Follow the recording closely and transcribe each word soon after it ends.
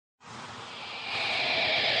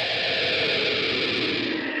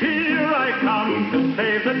to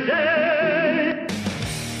save the day.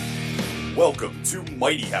 Welcome to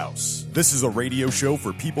Mighty House. This is a radio show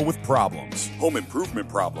for people with problems. Home improvement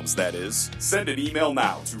problems, that is. Send an email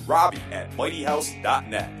now to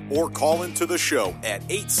Robbie@mightyhouse.net or call into the show at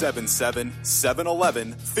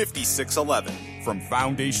 877-711-5611. From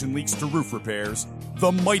foundation leaks to roof repairs,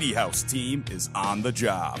 the Mighty House team is on the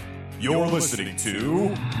job. You're listening to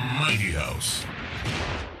Mighty House.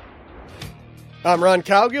 I'm Ron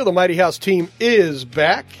Cowgill. The Mighty House team is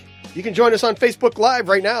back. You can join us on Facebook Live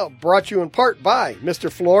right now, brought to you in part by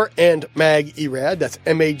Mr. Floor and Mag Erad. That's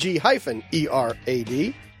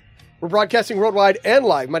MAG-ERAD. We're broadcasting worldwide and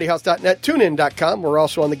live, mightyhouse.net, tunein.com. We're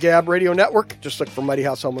also on the Gab Radio Network. Just look for Mighty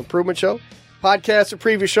House Home Improvement Show. Podcasts of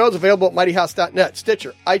previous shows available at mightyhouse.net,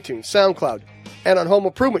 Stitcher, iTunes, SoundCloud, and on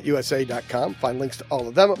homeimprovementusa.com. Find links to all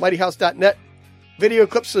of them at mightyhouse.net. Video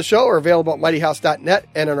clips of the show are available at mightyhouse.net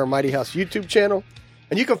and on our Mighty House YouTube channel.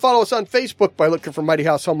 And you can follow us on Facebook by looking for Mighty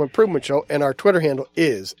House Home Improvement Show, and our Twitter handle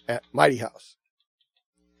is @MightyHouse.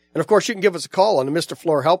 And, of course, you can give us a call on the Mr.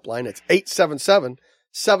 Floor helpline. It's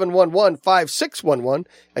 877-711-5611,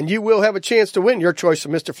 and you will have a chance to win your choice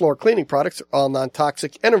of Mr. Floor cleaning products. They're all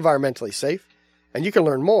non-toxic and environmentally safe. And you can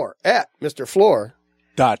learn more at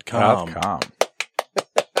MrFloor.com.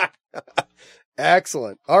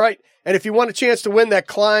 Excellent. All right. And if you want a chance to win that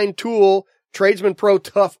Klein Tool Tradesman Pro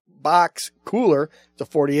Tough Box cooler, it's a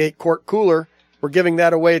 48-quart cooler. We're giving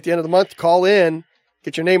that away at the end of the month. Call in,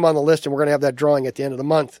 get your name on the list, and we're going to have that drawing at the end of the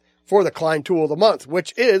month for the Klein Tool of the month,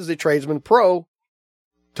 which is the Tradesman Pro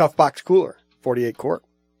Tough Box cooler, 48-quart.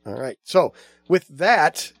 All right. So with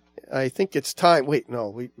that, I think it's time. Wait, no,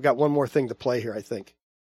 we got one more thing to play here, I think.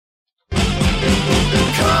 Call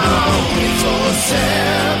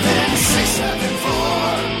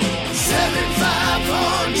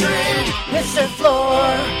 847-674-7500. Mr.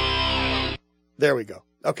 Floor. There we go.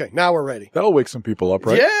 Okay, now we're ready. That'll wake some people up,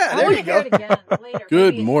 right? Yeah, there you go. Hear it again later.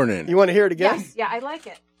 Good Maybe. morning. You want to hear it again? Yes, yeah, I like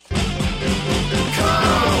it. Call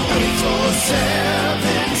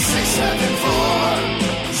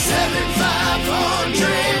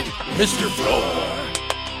 847-674-7500. Mr. Floor.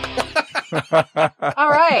 All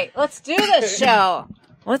right, let's do this show.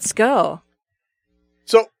 Let's go.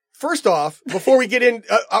 So, first off, before we get in,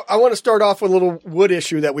 I want to start off with a little wood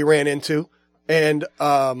issue that we ran into. And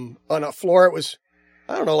on a floor, it was,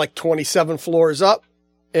 I don't know, like 27 floors up.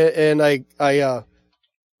 And I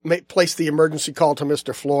placed the emergency call to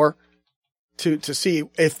Mr. Floor to see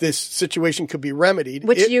if this situation could be remedied.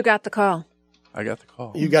 You got the call. I got the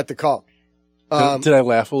call. You got the call. Did I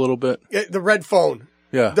laugh a little bit? The red phone.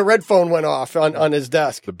 Yeah. The red phone went off on his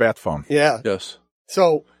desk. The bat phone. Yeah. Yes.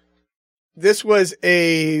 So this was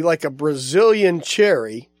like a Brazilian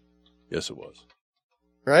cherry. Yes, it was.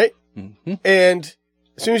 Right? Mm-hmm. And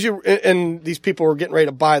as soon as and these people were getting ready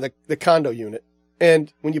to buy the condo unit.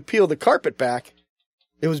 And when you peel the carpet back,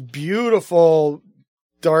 it was beautiful,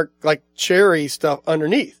 dark, like cherry stuff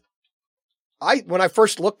underneath. When I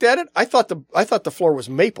first looked at it, I thought the floor was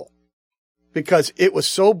maple because it was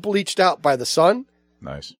so bleached out by the sun.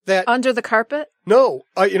 Nice. That under the carpet? No,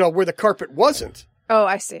 where the carpet wasn't. Oh,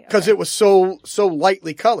 I see. Because it was so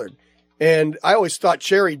lightly colored. And I always thought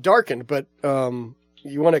cherry darkened, but,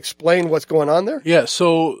 you want to explain what's going on there? Yeah.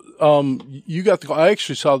 So, you got the call. I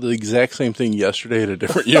actually saw the exact same thing yesterday at a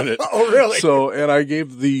different unit. Oh, really? So, and I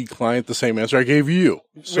gave the client the same answer I gave you.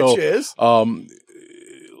 So, which is?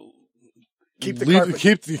 Keep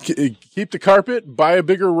the carpet, buy a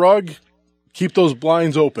bigger rug, keep those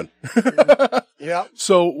blinds open. Yeah.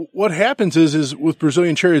 So what happens is with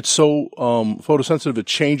Brazilian cherry, it's so photosensitive, it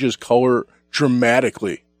changes color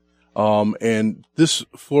dramatically. And this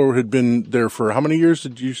floor had been there for how many years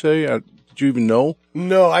did you say? Did you even know?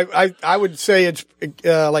 No, I would say it's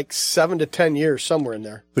like 7 to 10 years, somewhere in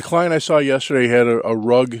there. The client I saw yesterday had a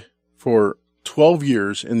rug for 12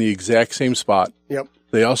 years in the exact same spot. Yep.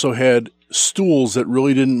 They also had stools that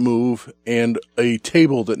really didn't move and a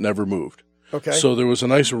table that never moved. Okay. So there was a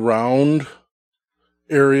nice round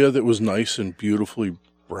area that was nice and beautifully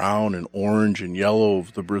brown and orange and yellow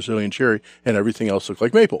of the Brazilian cherry, and everything else looked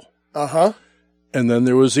like maple. Uh-huh. And then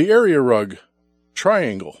there was the area rug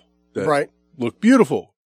triangle that looked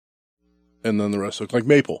beautiful. And then the rest looked like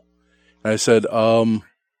maple. And I said,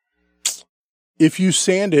 if you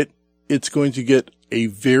sand it, it's going to get a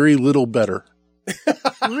very little better.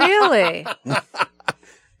 Really?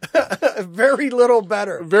 Very little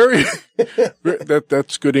better.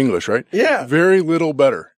 That's good English, right? Yeah. Very little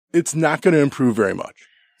better. It's not going to improve very much.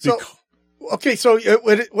 So, okay. So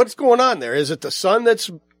what's going on there? Is it the sun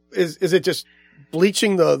is it just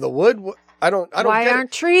bleaching the wood? I don't Why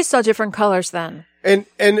aren't trees so different colors then? And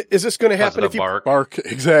is this going to happen if you bark?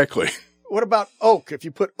 Exactly. what about oak? If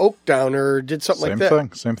you put oak down or did something like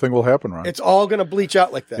that, Same thing will happen, Ron. it's all going to bleach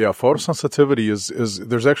out like that. Yeah, photosensitivity is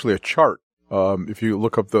there's actually a chart. If you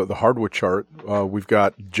look up the hardwood chart, we've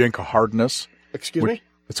got Jenka hardness. Excuse me?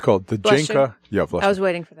 It's called the Bless you. Jenka. Yeah, bless I was you.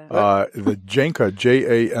 waiting for that. The Jenka,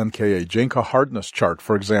 Janka, Jenka hardness chart,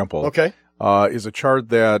 for example, Okay. is a chart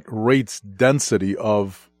that rates density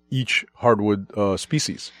of each hardwood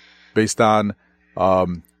species based on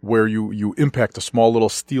where you impact a small little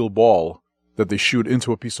steel ball that they shoot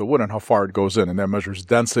into a piece of wood and how far it goes in, and that measures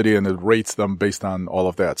density and it rates them based on all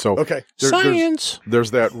of that. So Okay. Science.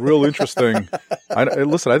 there's that real interesting.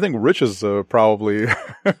 Listen, I think Rich is probably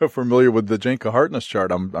familiar with the Jenka hardness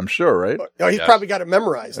chart. I'm sure, right? Oh, he's Yes. probably got it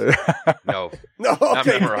memorized. No, No, not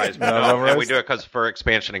okay. memorized. But Not no, memorized? and we do it because for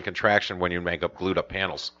expansion and contraction when you make up glued up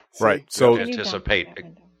panels. Right. So So anticipate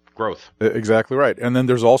growth. exactly right. And then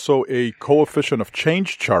there's also a coefficient of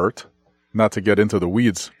change chart. Not to get into the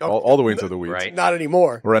weeds, all the way into the weeds. Right. Not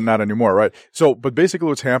anymore. Right, not anymore, right? So, but basically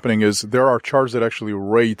what's happening is there are charts that actually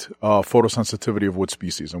rate photosensitivity of wood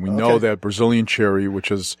species. And we know Okay. that Brazilian cherry,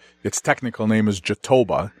 which is, its technical name is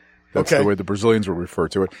Jatoba. That's Okay. the way the Brazilians will refer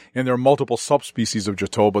to it. And there are multiple subspecies of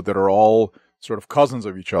Jatoba that are all sort of cousins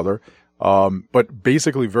of each other. But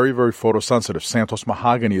basically very, very photosensitive. Santos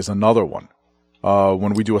mahogany is another one.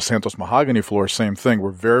 When we do a Santos mahogany floor, same thing.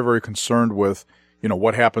 We're very, very concerned with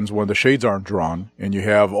what happens when the shades aren't drawn and you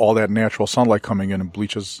have all that natural sunlight coming in and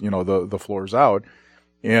bleaches, the floors out.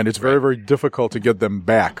 And it's very, very difficult to get them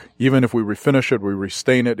back. Even if we refinish it, we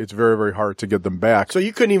restain it, it's very, very hard to get them back. So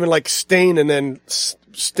you couldn't even like stain and then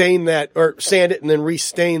stain that or sand it and then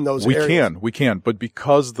restain those areas. We can. But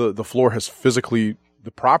because the floor has physically,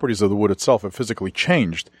 the properties of the wood itself have physically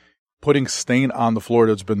changed, putting stain on the floor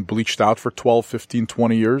that's been bleached out for 12, 15,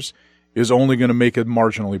 20 years is only going to make it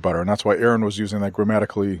marginally better. And that's why Aaron was using that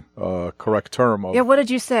grammatically correct term. Of, Yeah, what did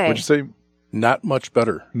you say? What'd you say? Not much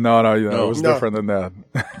better. No, it was No. different than that.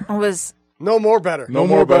 It was No more better. No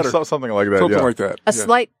more more better. better. Something like that. Something yeah. like that. a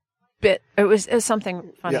slight bit. It was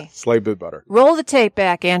something funny. Yeah. Slight bit better. Roll the tape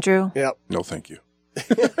back, Andrew. Yep. No, thank you.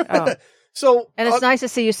 Oh. So And it's nice to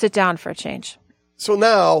see you sit down for a change. so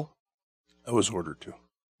now I was ordered to.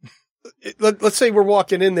 let's say we're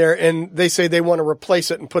walking in there and they say they want to replace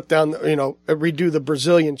it and put down, redo the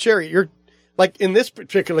Brazilian cherry. You're like in this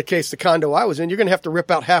particular case, the condo I was in, you're going to have to rip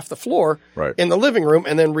out half the floor Right. in the living room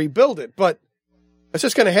and then rebuild it. But it's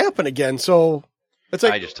just going to happen again. So it's I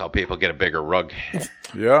like, just tell people get a bigger rug.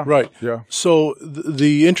 Yeah. Right. Yeah. So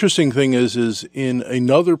the interesting thing is in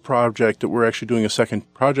another project that we're actually doing a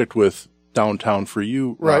second project with downtown for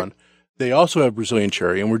you, Ron, Right. they also have Brazilian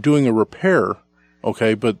cherry, and we're doing a repair,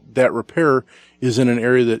 okay? But that repair is in an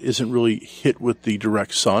area that isn't really hit with the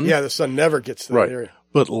direct sun. yeah, the sun never gets to that Right. area.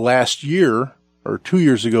 But last year, or 2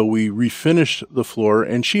 years ago, we refinished the floor,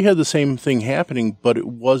 and she had the same thing happening, but it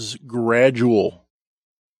was gradual.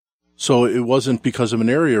 So it wasn't because of an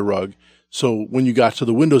area rug. So when you got to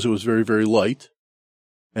the windows, it was very, very light.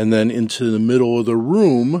 And then into the middle of the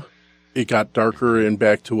room, it got darker and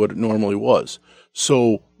back to what it normally was.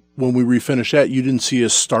 So when we refinished that, you didn't see a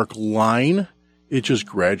stark line. It just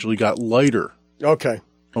gradually got lighter. Okay.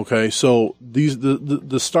 Okay. So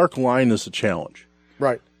the stark line is a challenge.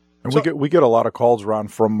 Right. And we get a lot of calls, Ron,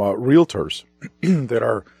 from realtors that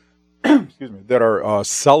are that are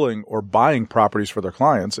selling or buying properties for their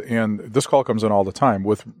clients, and this call comes in all the time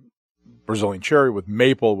with Brazilian cherry, with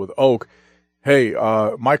maple, with oak. Hey,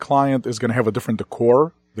 my client is going to have a different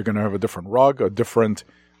decor. They're going to have a different rug, a different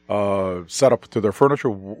setup to their furniture.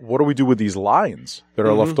 What do we do with these lines that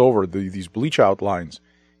are left over, these bleach out lines?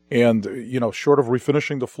 And short of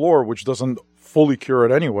refinishing the floor, which doesn't fully cure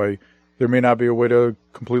it anyway, there may not be a way to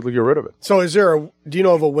completely get rid of it. So do you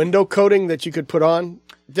know of a window coating that you could put on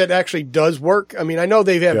that actually does work? I mean, I know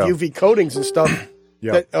they have Yeah. UV coatings and stuff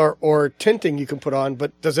Yeah. that or tinting you can put on,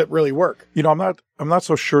 but does it really work? I'm not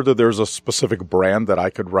so sure that there's a specific brand that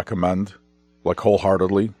I could recommend, like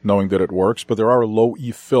wholeheartedly, knowing that it works. But there are low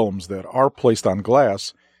E films that are placed on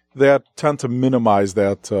glass that tend to minimize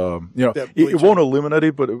that. That It bleaching. won't eliminate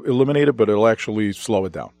it, but it'll actually slow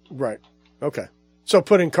it down. Right. Okay. So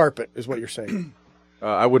put in carpet is what you're saying.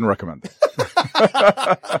 I wouldn't recommend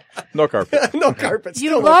that. No carpet. No carpet. You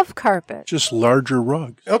still. love carpet. Just larger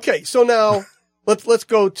rugs. Okay, so now let's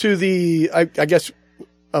go to the I guess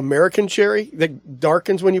American cherry that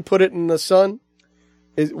darkens when you put it in the sun.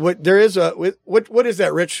 What is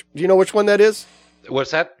that, Rich? Do you know which one that is?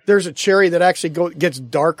 What's that? There's a cherry that actually gets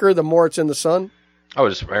darker the more it's in the sun. Oh,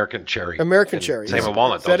 it's American cherry. American And cherry. Same Is with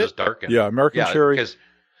walnut. that They'll it? just darken. Yeah, American cherry. Because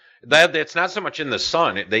It's not so much in the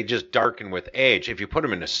sun. They just darken with age. If you put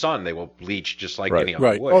them in the sun, they will bleach just like any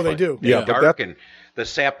other wood. Oh, they do. They but darken. The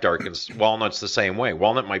sap darkens. Walnut's the same way.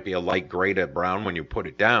 Walnut might be a light gray to brown when you put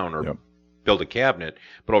it down or build a cabinet,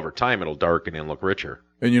 but over time it'll darken and look richer.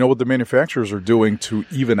 And you know what the manufacturers are doing to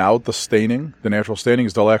even out the staining, the natural staining,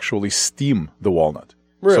 is they'll actually steam the walnut.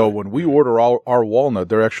 Really? So when we order our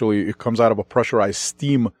walnut, it comes out of a pressurized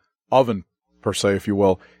steam oven, per se, if you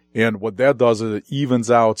will. And what that does is it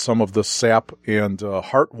evens out some of the sap and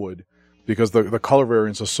heartwood, because the color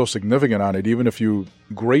variance is so significant on it. Even if you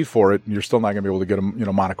grade for it, you're still not going to be able to get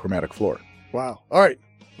a monochromatic floor. Wow. All right.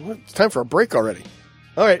 Well, it's time for a break already.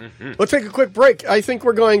 All right. Let's take a quick break. I think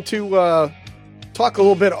we're going to talk a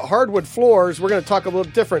little bit of hardwood floors. We're going to talk a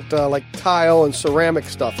little different, like tile and ceramic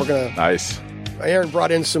stuff. We're going to. Nice. Aaron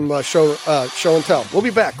brought in some show and tell. We'll be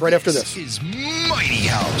back right after this. This is Mighty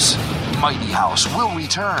House. Mighty House will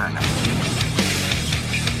return.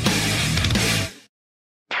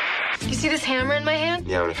 You see this hammer in my hand?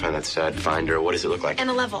 Yeah, I'm gonna find that stud finder. What does it look like? And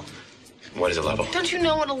a level. What is a level? Don't you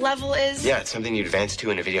know what a level is? Yeah, it's something you advance to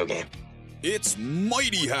in a video game. It's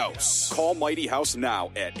Mighty House. Call Mighty House now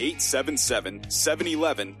at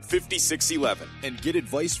 877-711-5611 and get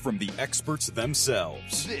advice from the experts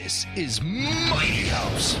themselves. This is Mighty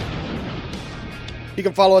House. You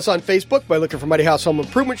can follow us on Facebook by looking for Mighty House Home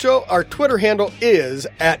Improvement Show. Our Twitter handle is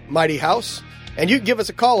 @MightyHouse. And you can give us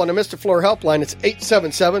a call on a Mr. Floor helpline. It's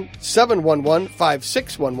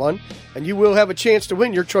 877-711-5611. And you will have a chance to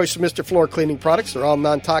win your choice of Mr. Floor cleaning products. They're all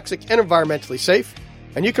non-toxic and environmentally safe.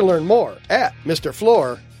 And you can learn more at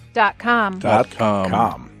MrFloor.com.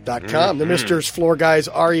 The Mr.'s Floor guys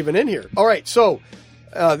are even in here. All right, so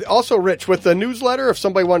also, Rich, with the newsletter, if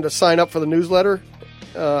somebody wanted to sign up for the newsletter,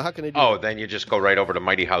 how can they do that? Then you just go right over to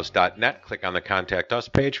mightyhouse.net, click on the Contact Us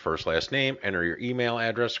page, first, last name, enter your email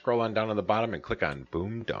address, scroll on down to the bottom, and click on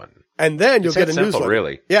Boom, done. And then you'll get a simple, newsletter.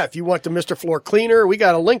 Really. Yeah, if you want the Mr. Floor cleaner, we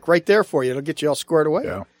got a link right there for you. It'll get you all squared away.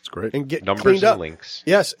 Yeah, it's great. And get Numbers cleaned and up. links.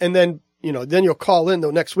 Yes, and then, then you'll call in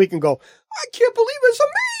the next week and go, I can't believe it's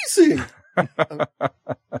amazing.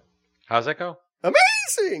 How's that go?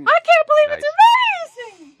 Amazing. I can't believe it's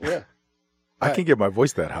amazing. Yeah. I can't get my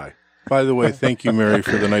voice that high. By the way, thank you, Mary,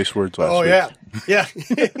 for the nice words last week. Yeah.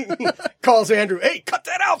 Calls Andrew, hey, cut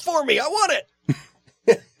that out for me. I want it.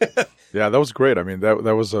 Yeah, that was great. I mean,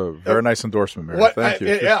 that was a very nice endorsement, Mary. Thank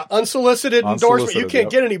you. Yeah, unsolicited endorsement. You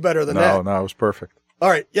can't get any better than that. No, it was perfect. All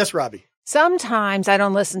right. Yes, Robbie. Sometimes I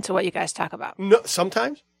don't listen to what you guys talk about. No,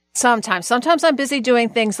 sometimes? Sometimes I'm busy doing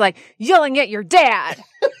things like yelling at your dad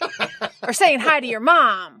or saying hi to your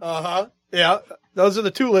mom. Uh-huh. Yeah, those are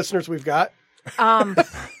the two listeners we've got.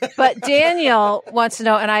 But Daniel wants to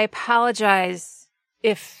know, and I apologize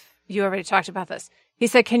if you already talked about this. He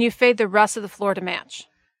said, can you fade the rest of the floor to match?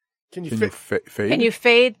 Can you fade? Can you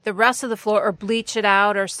fade the rest of the floor or bleach it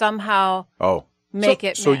out or somehow make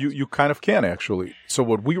it So match? you kind of can, actually. So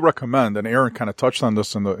what we recommend, and Aaron kind of touched on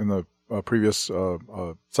this in the previous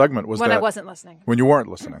segment, was when that I wasn't listening. When you weren't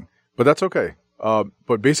listening. But that's okay.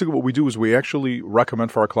 But basically what we do is we actually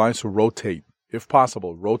recommend for our clients to rotate, if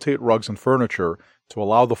possible, rotate rugs and furniture to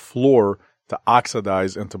allow the floor to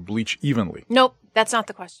oxidize and to bleach evenly. Nope, that's not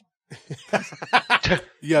the question.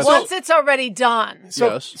 Yes. Once it's already done.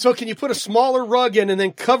 So can you put a smaller rug in and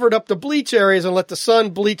then cover it up the bleach areas and let the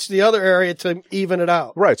sun bleach the other area to even it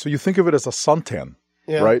out? Right. So you think of it as a suntan,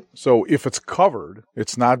 Yeah. right? So if it's covered,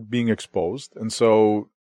 it's not being exposed. And so,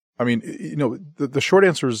 I mean, the short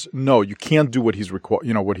answer is no, you can't do what he's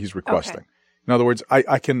requesting. Okay. In other words,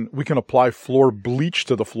 we can apply floor bleach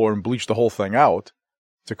to the floor and bleach the whole thing out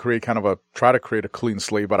to try to create a clean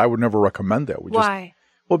slate, but I would never recommend that. Why?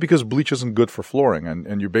 Well, because bleach isn't good for flooring,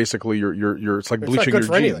 and you're basically it's like bleaching your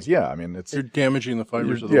jeans. Anything. Yeah, I mean You're damaging the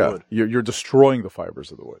fibers of the wood. You're destroying the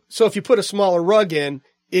fibers of the wood. So if you put a smaller rug in,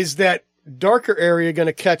 is that darker area going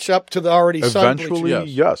to catch up to the already sun bleach? Eventually,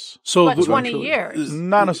 yes. So But 20 years.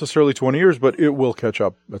 Not necessarily 20 years, but it will catch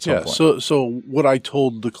up at some point. So what I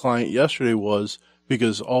told the client yesterday was,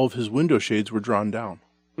 because all of his window shades were drawn down,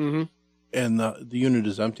 and the unit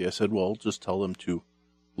is empty, I said, well, just tell them to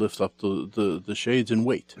lift up the shades and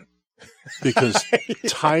wait. Because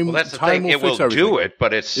time, Well, that's the time thing. It will fix everything. do it,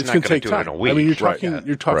 but it's not gonna going to take do time. it in a week. I mean,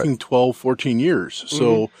 you're talking 12, 14 years.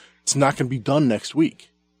 So it's not going to be done next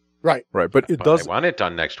week. Right. Right, but I want it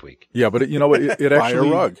done next week. Yeah, but it actually Buy a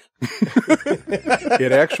rug.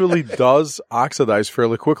 it actually does oxidize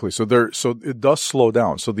fairly quickly. So it does slow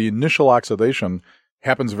down. So the initial oxidation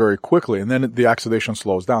happens very quickly, and then the oxidation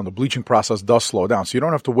slows down. The bleaching process does slow down. So you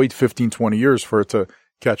don't have to wait 15, 20 years for it to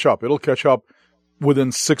catch up. It'll catch up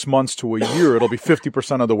within 6 months to a year. It'll be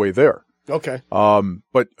 50% of the way there. Okay.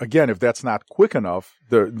 But again, if that's not quick enough,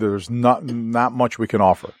 there's not much we can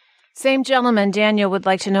offer. Same gentleman, Daniel, would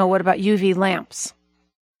like to know, what about UV lamps?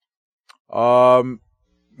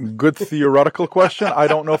 Good theoretical question. I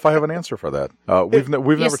don't know if I have an answer for that. We've never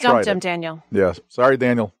tried it. You stumped him, Daniel. Yes. Sorry,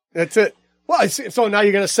 Daniel. That's it. Well, so now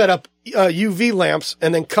you're going to set up UV lamps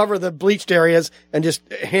and then cover the bleached areas and just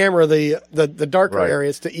hammer the darker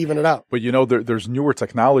areas to even it out. But there's newer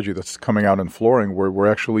technology that's coming out in flooring where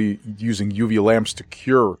we're actually using UV lamps to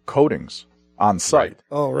cure coatings on site.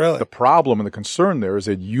 Oh, really? The problem and the concern there is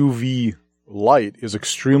that UV light is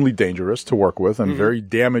extremely dangerous to work with and very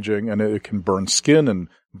damaging, and it can burn skin and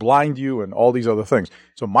blind you and all these other things.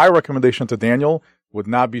 So my recommendation to Daniel would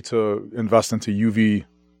not be to invest into UV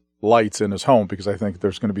lights in his home, because I think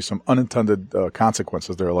there's going to be some unintended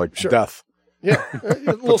consequences there, like death. Yeah,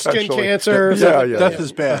 a little skin cancer. Yeah, death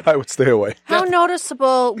is bad. I would stay away. How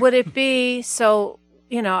noticeable would it be? So,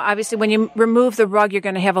 obviously when you remove the rug, you're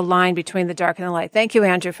going to have a line between the dark and the light. Thank you,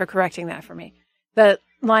 Andrew, for correcting that for me. The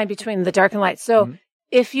line between the dark and light. So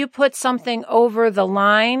if you put something over the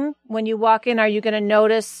line when you walk in, are you going to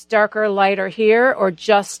notice darker, lighter here, or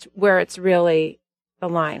just where it's really the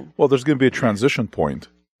line? Well, there's going to be a transition point.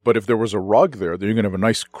 But if there was a rug there, then you're going to have a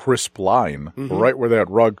nice crisp line right where that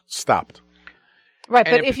rug stopped. Right,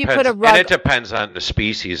 And but if you depends- put a rug... And it depends on the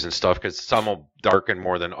species and stuff, because some will darken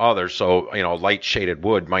more than others. So, light shaded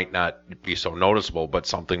wood might not be so noticeable, but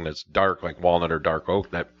something that's dark, like walnut or dark oak,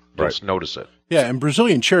 that just notice it. Yeah, and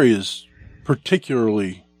Brazilian cherry is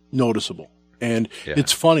particularly noticeable. And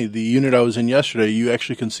it's funny, the unit I was in yesterday, you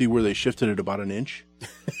actually can see where they shifted it about an inch.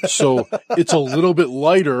 So it's a little bit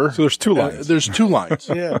lighter. So there's two lines. There's two lines.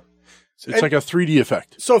 Yeah. It's like a 3D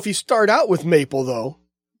effect. So if you start out with maple, though,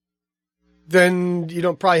 then you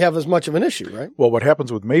don't probably have as much of an issue, right? Well, what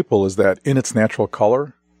happens with maple is that in its natural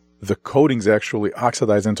color, the coatings actually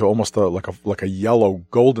oxidize into almost like a yellow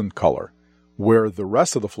golden color, where the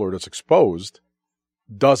rest of the floor that's exposed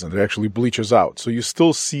doesn't. It actually bleaches out. So you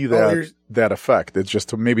still see that effect. It's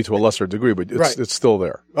just maybe to a lesser degree, but it's still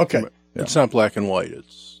there. Okay. Yeah. It's not black and white.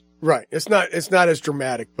 It's right. It's not as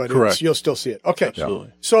dramatic, but you'll still see it. Okay.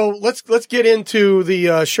 Absolutely. So let's get into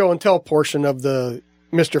the show and tell portion of the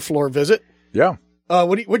Mr. Floor visit. Yeah.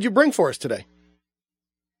 What'd you bring for us today?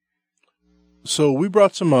 So we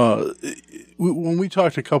brought some, when we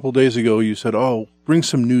talked a couple days ago, you said, bring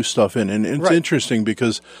some new stuff in. And it's interesting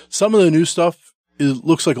because some of the new stuff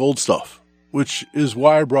looks like old stuff, which is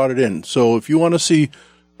why I brought it in. So if you want to see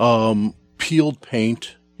peeled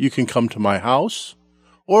paint, you can come to my house,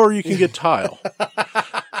 or you can get tile.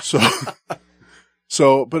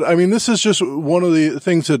 So, but I mean, this is just one of the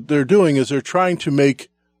things that they're doing is they're trying to make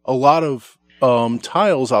a lot of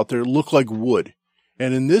tiles out there look like wood.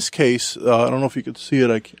 And in this case, I don't know if you could see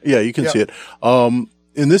it. You can see it.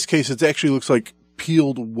 In this case, it actually looks like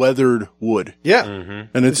peeled, weathered wood. Yeah.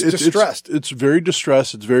 Mm-hmm. And it's distressed. It's very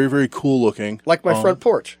distressed. It's very, very cool looking. Like my front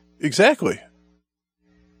porch. Exactly.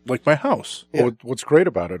 Like my house. Yeah. Well, what's great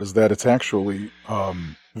about it is that it's actually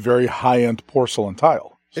very high-end porcelain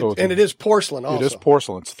tile. So it is porcelain also. It is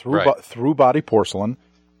porcelain. It's through body porcelain,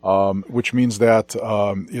 which means that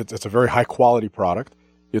it's a very high-quality product.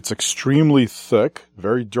 It's extremely thick,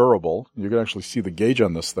 very durable. You can actually see the gauge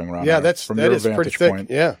on this thing around here from your vantage point.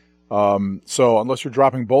 Yeah. So unless you're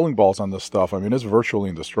dropping bowling balls on this stuff, I mean, it's virtually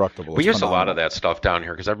indestructible. We use a lot of that stuff down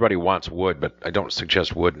here because everybody wants wood, but I don't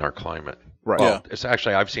suggest wood in our climate. Right. Well, it's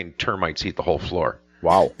actually, I've seen termites eat the whole floor.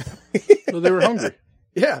 Wow. So they were hungry.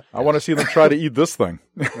 Yeah. I want to see them try to eat this thing.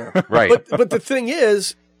 Right. But the thing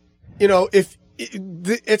is, if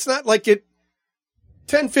it's not like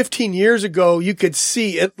 10, 15 years ago, you could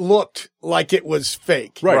see it looked like it was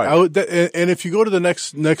fake. Right. And if you go to the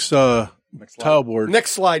next tile board.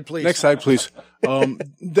 Next slide, please. Next slide, please.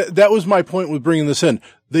 That was my point with bringing this in.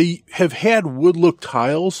 They have had wood look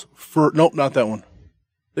tiles nope, not that one.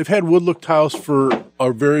 They've had wood look tiles for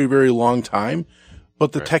a very, very long time,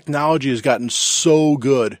 but the technology has gotten so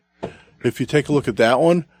good. If you take a look at that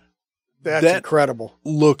one, that's incredible.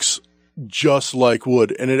 Looks just like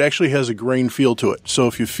wood, and it actually has a grain feel to it. So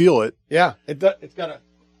if you feel it. Yeah, it's got a.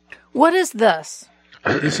 What is this?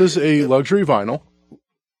 This is a luxury vinyl.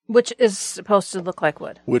 Which is supposed to look like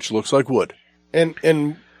wood. Which looks like wood.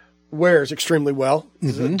 And wears extremely well.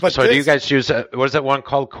 Mm-hmm. But do you guys use, what is that one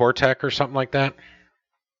called? Cortec or something like that?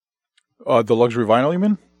 The luxury vinyl, you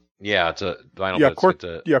mean? Yeah, it's a vinyl.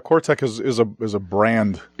 Yeah, Cortec is a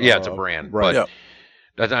brand. Yeah, it's a brand. Right.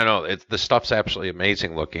 But I know the stuff's absolutely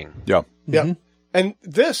amazing looking. Yeah. Yeah. Mm-hmm. And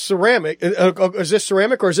this ceramic, is this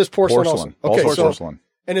ceramic or is this porcelain? Porcelain. Also? Okay, porcelain.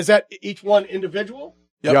 And is that each one individual?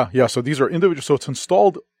 Yep. Yeah. So these are individual. So it's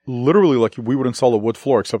installed literally like we would install a wood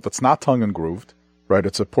floor, except it's not tongue and grooved, right?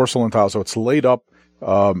 It's a porcelain tile, so it's laid up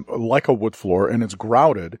like a wood floor, and it's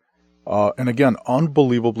grouted. And again,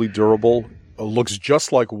 unbelievably durable. Looks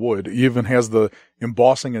just like wood. Even has the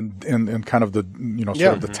embossing and kind of the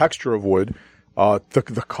sort of the texture of wood.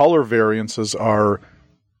 The color variances are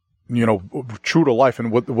true to life.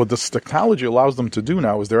 And what this technology allows them to do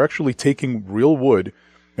now is they're actually taking real wood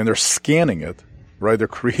and they're scanning it. Right, they're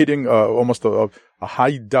creating almost a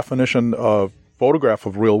high definition photograph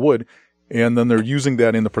of real wood, and then they're using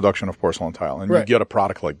that in the production of porcelain tile, and you get a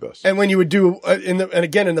product like this. And when you would do, in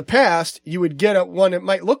the past, you would get one that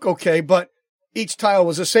might look okay, but each tile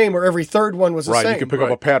was the same, or every third one was the same. Right, you can pick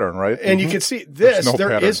up a pattern, right? And you can see this.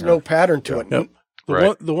 There is no pattern to it. Yep.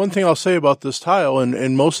 The one thing I'll say about this tile,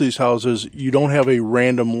 and most of these tiles, is you don't have a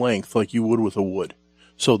random length like you would with a wood.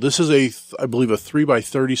 So this is I believe, a 3 by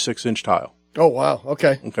 36 inch tile. Oh, wow.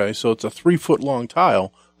 Okay. Okay, so it's a 3 foot long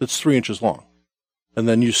tile that's 3 inches long. And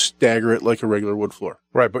then you stagger it like a regular wood floor.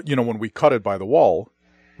 Right, but when we cut it by the wall,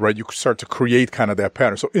 right, you start to create kind of that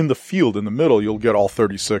pattern. So in the field, in the middle, you'll get all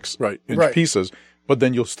 36 inch pieces, but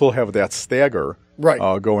then you'll still have that stagger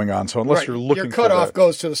going on. So unless you're looking your cutoff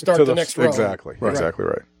goes to the start of the next row. Exactly. Exactly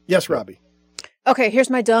right. Yes, Robbie. Okay, here's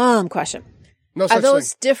my dumb question. No such Are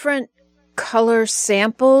those thing. different color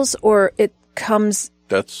samples, or it comes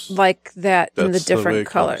like that in the different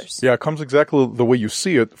colors? Yeah, it comes exactly the way you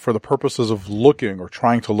see it for the purposes of looking or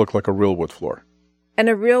trying to look like a real wood floor. And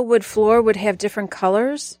a real wood floor would have different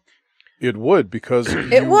colors? It would, because...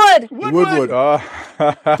 It would! The wood.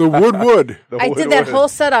 I did that whole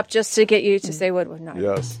setup just to get you to say wood. No.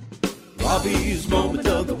 Yes. Robbie's moment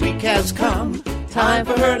of the week has come. Time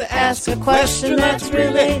for her to ask a question that's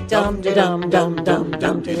really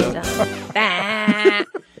dum-de-dum-dum-dum-dum-de-dum.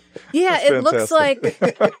 Yeah, That's it looks like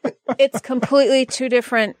it's completely two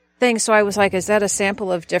different things. So I was like, is that a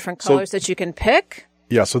sample of different colors that you can pick?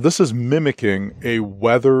 Yeah, so this is mimicking a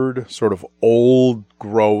weathered, sort of old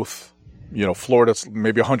growth, floor that's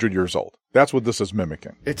maybe 100 years old. That's what this is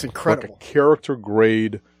mimicking. It's incredible. Like a character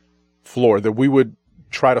grade floor that we would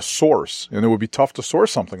try to source, and it would be tough to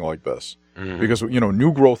source something like this because,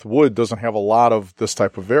 new growth wood doesn't have a lot of this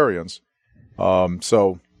type of variance.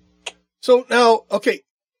 So now, okay.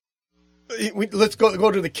 Let's go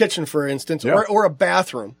to the kitchen, for instance, or a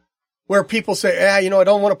bathroom, where people say, I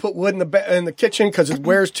don't want to put wood in the kitchen because it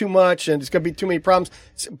wears too much and it's going to be too many problems.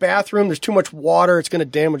 Bathroom, there's too much water; it's going to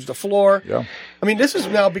damage the floor. Yeah, I mean, this is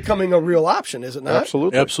now becoming a real option, is it not?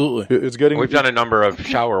 Absolutely. It's getting. We've done a number of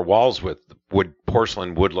shower walls with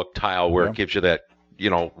porcelain wood look tile where it gives you that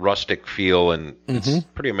rustic feel, and it's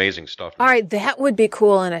pretty amazing stuff. All right, that would be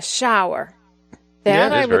cool in a shower.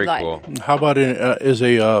 That I would like. Cool. How about as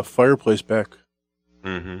a fireplace back?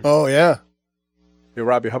 Mm-hmm. Oh, yeah. Hey,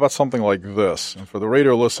 Robbie, how about something like this? And for the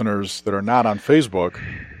radio listeners that are not on Facebook,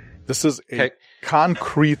 this is a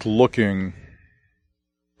concrete-looking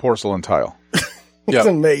porcelain tile. It's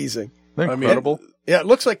amazing. Incredible. It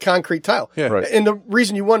looks like concrete tile. Yeah. Right. And the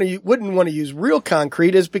reason you wouldn't want to use real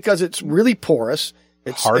concrete is because it's really porous.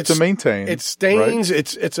 It's hard to maintain. It stains.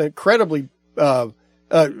 Right. It's incredibly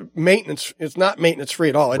maintenance. It's not maintenance free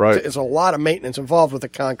at all. It's a lot of maintenance involved with the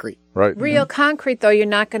concrete. Right. Real concrete, though, you're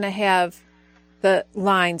not going to have the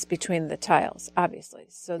lines between the tiles, obviously.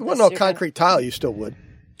 So concrete tile, you still would.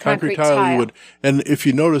 Concrete tile, you would. And if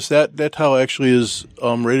you notice that tile actually is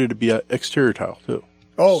rated to be an exterior tile too.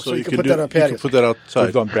 Oh, so you can put that on patios. You can put that outside.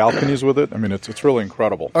 We've done balconies with it. I mean, it's really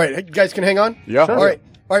incredible. All right, you guys can hang on? Yeah. Sure. All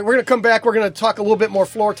right, we're going to come back. We're going to talk a little bit more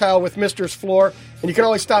floor tile with Mister's Floor. And you can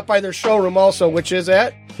always stop by their showroom also, which is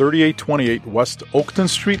at 3828 West Oakton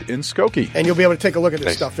Street in Skokie. And you'll be able to take a look at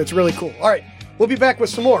this stuff. It's really cool. All right, we'll be back with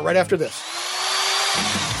some more right after this.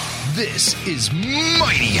 This is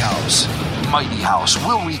Mighty House. Mighty House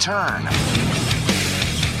will return.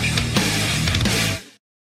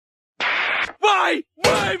 Why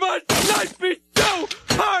must life be so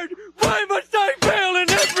hard? Why must I fail in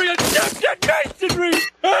every attempt at masonry?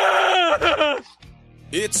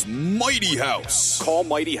 It's Mighty House. Call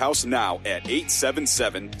Mighty House now at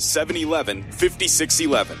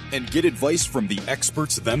 877-711-5611 and get advice from the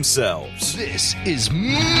experts themselves. This is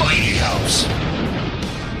Mighty House.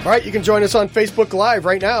 All right, you can join us on Facebook Live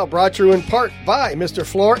right now, brought to you in part by Mr.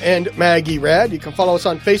 Floor and Maggie Rad. You can follow us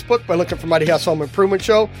on Facebook by looking for Mighty House Home Improvement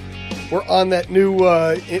Show. We're on that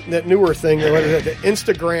newer thing, the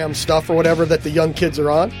Instagram stuff or whatever that the young kids are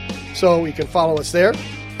on. So you can follow us there.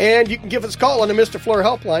 And you can give us a call on the Mr. Floor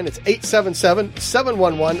helpline. It's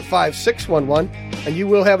 877-711-5611. And you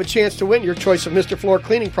will have a chance to win your choice of Mr. Floor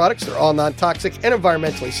cleaning products. They're all non-toxic and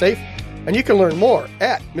environmentally safe. And you can learn more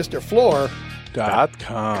at MrFloor.com.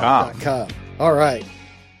 .com. All right.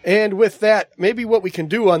 And with that, maybe what we can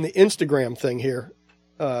do on the Instagram thing here,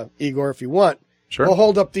 Igor, if you want. Sure. We'll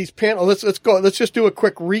hold up these panels. Let's go. Let's just do a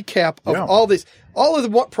quick recap of all these. All of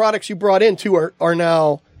the products you brought into are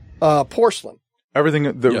now porcelain.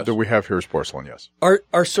 Everything that we have here is porcelain, yes.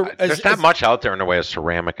 There's not much out there in the way of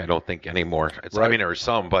ceramic, I don't think, anymore. I mean, there are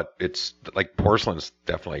some, but it's like porcelain's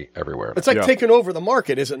definitely everywhere. It's like taking over the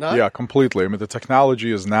market, is it not? Yeah, completely. I mean, the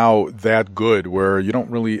technology is now that good where you don't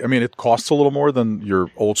really, I mean, it costs a little more than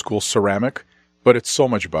your old school ceramic, but it's so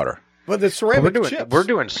much better. But the ceramic chips. We're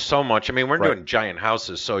doing so much. I mean, we're doing giant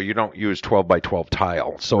houses, so you don't use 12 by 12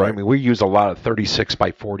 tile. So, I mean, we use a lot of 36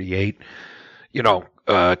 by 48,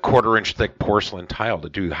 quarter-inch thick porcelain tile to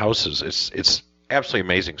do houses. It's absolutely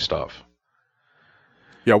amazing stuff.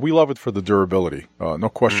 Yeah, we love it for the durability. No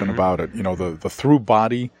question about it. You know, the through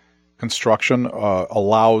body construction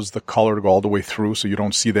allows the color to go all the way through, so you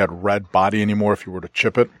don't see that red body anymore if you were to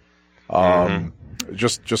chip it.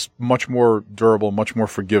 Just much more durable, much more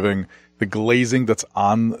forgiving. The glazing that's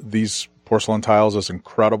on these porcelain tiles is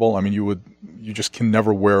incredible. I mean, you just can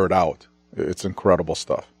never wear it out. It's incredible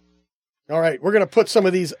stuff. All right, we're going to put some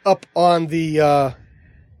of these up on the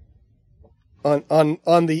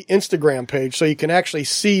on the Instagram page, so you can actually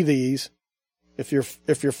see these if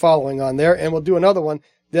you're following on there, and we'll do another one.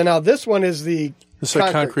 Then now this one is the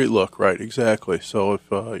concrete look, right? Exactly. So if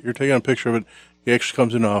you're taking a picture of it, it actually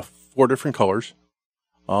comes in 4 different colors.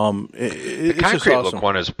 The concrete look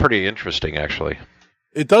one is pretty interesting, actually.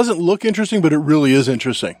 It doesn't look interesting, but it really is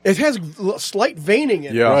interesting. It has slight veining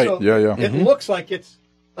in it. Right. So yeah. It looks like it's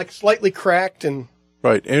like slightly cracked and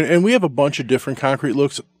right. And we have a bunch of different concrete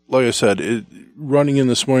looks. Like I said, running in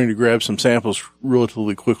this morning to grab some samples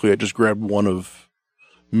relatively quickly, I just grabbed one of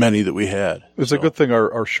many that we had. It's a good thing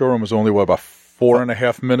our showroom is only about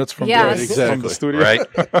 4.5 minutes from, from the studio. Right.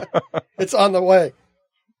 It's on the way.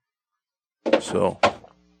 So.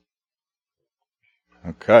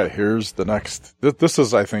 Okay, here's the next. This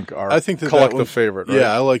is, I think, our collective favorite. Right?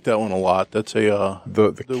 Yeah, I like that one a lot. That's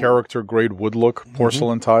the character grade wood look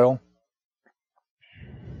porcelain tile.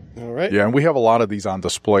 All right. Yeah, and we have a lot of these on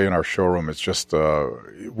display in our showroom. It's just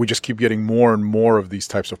we just keep getting more and more of these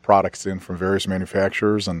types of products in from various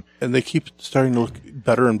manufacturers, and they keep starting to look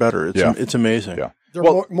better and better. It's amazing. Yeah, they're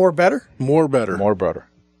more better, more better, more better,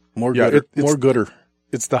 more gooder, more gooder.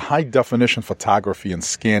 It's the high-definition photography and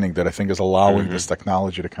scanning that I think is allowing this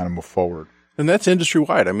technology to kind of move forward. And that's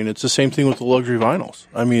industry-wide. I mean, it's the same thing with the luxury vinyls.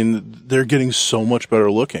 I mean, they're getting so much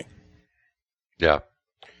better looking. Yeah.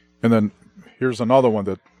 And then here's another one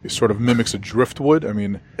that sort of mimics a driftwood. I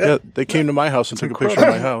mean... Yeah, they came to my house and took a picture of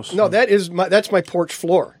my house. No, that's my porch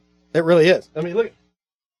floor. It really is. I mean, look.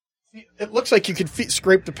 It looks like you could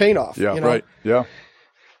scrape the paint off. Yeah, you know? right. Yeah.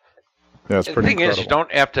 Yeah, it's pretty incredible. The thing is, you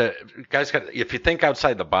don't have to, guys. If you think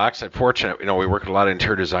outside the box, unfortunate, we work with a lot of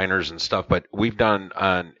interior designers and stuff, but we've done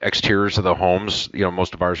on exteriors of the homes.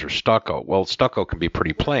 Most of ours are stucco. Well, stucco can be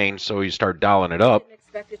pretty plain, so you start dialing it up,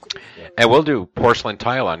 and we'll do porcelain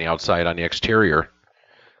tile on the outside, on the exterior,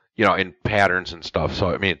 in patterns and stuff.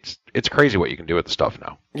 So I mean, it's crazy what you can do with the stuff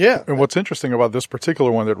now. Yeah. And what's interesting about this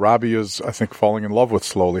particular one that Robbie is, I think, falling in love with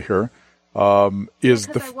slowly here, is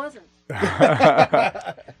I wasn't.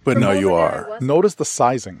 But now you are. Notice the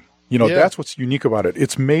sizing. That's what's unique about it.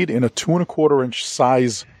 It's made in a 2¼ inch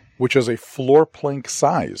size, which is a floor plank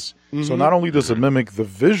size. So not only does it mimic the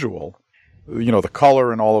visual, the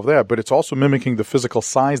color and all of that, but it's also mimicking the physical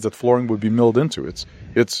size that flooring would be milled into.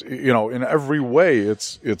 It's in every way,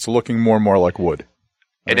 it's looking more and more like wood.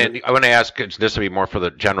 And then I want to ask, this will be more for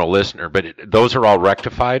the general listener, but those are all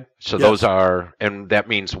rectified. So those are, and that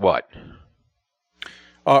means what?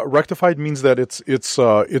 Rectified means that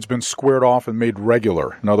it's been squared off and made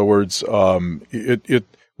regular. In other words,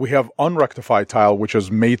 we have unrectified tile, which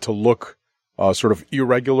is made to look sort of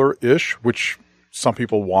irregular-ish, which some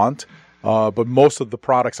people want. But most of the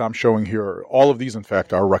products I'm showing here, all of these, in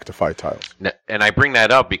fact, are rectified tiles. And I bring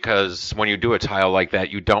that up because when you do a tile like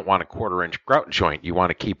that, you don't want a 1/4 inch grout joint. You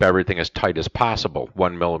want to keep everything as tight as possible,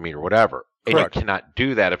 1 millimeter, whatever. And Correct. you cannot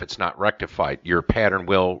do that if it's not rectified. Your pattern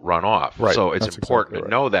will run off. Right. So it's That's important exactly to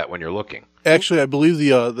know that when you're looking. Actually, I believe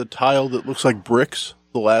the tile that looks like bricks,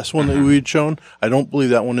 the last one that we had shown, I don't believe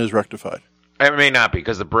that one is rectified. It may not be,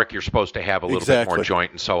 because the brick you're supposed to have a little bit more joint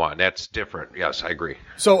and so on. That's different. Yes, I agree.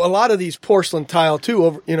 So a lot of these porcelain tile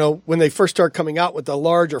too, when they first start coming out with the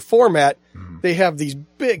larger format, they have these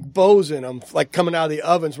big bows in them, like coming out of the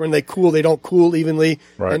ovens. When they cool, they don't cool evenly,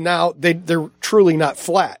 and now they're truly not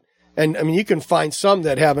flat. And I mean, you can find some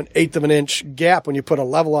that have an 1/8 of an inch gap when you put a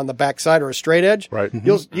level on the backside or a straight edge. Right.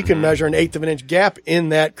 You can measure an 1/8 of an inch gap in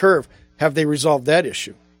that curve. Have they resolved that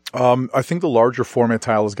issue? I think the larger format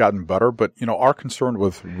tile has gotten better, but, our concern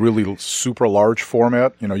with really super large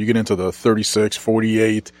format, you get into the 36,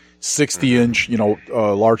 48, 60 inch,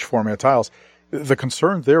 large format tiles. The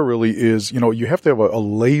concern there really is, you have to have a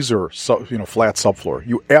laser, flat subfloor.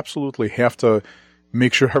 You absolutely have to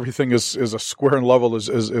make sure everything is as square and level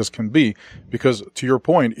as can be, because to your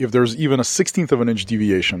point, if there's even a 16th of an inch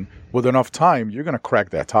deviation with enough time, you're going to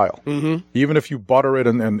crack that tile. Mm-hmm. Even if you butter it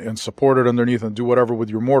and support it underneath and do whatever with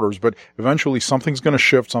your mortars, but eventually something's going to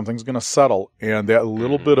shift, something's going to settle, and that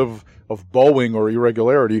little bit of bowing or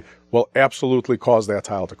irregularity will absolutely cause that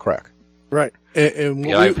tile to crack. Right. And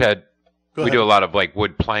we do a lot of like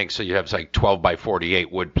wood planks, so you have like 12 by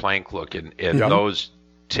 48 wood plank look, and those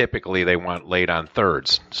typically they want laid on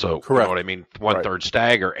thirds. So you know what I mean? One third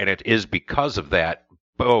stagger, and it is because of that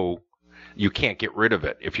bow, you can't get rid of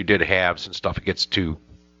it. If you did halves and stuff, it gets too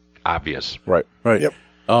obvious. Right. Yep.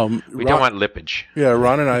 We don't want lippage. Yeah,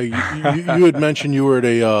 Ron and I, you had mentioned you were at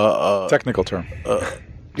a technical term.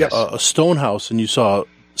 A stone house, and you saw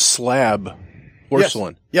slab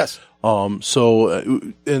porcelain. Yes. And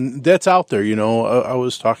that's out there, I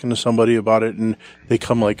was talking to somebody about it, and they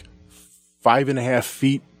come like 5.5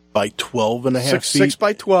 feet by 12.5 feet. 6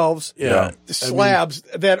 by 12s. Yeah. Slabs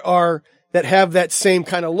that have that same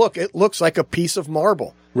kind of look. It looks like a piece of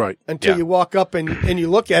marble. Right. Until you walk up and you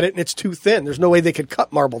look at it and it's too thin. There's no way they could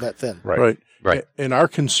cut marble that thin. Right. And our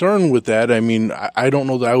concern with that, I don't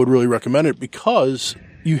know that I would really recommend it, because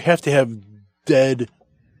you have to have dead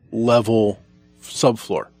level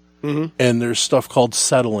subfloor. Mm-hmm. And there's stuff called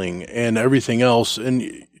settling and everything else.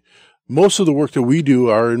 And most of the work that we do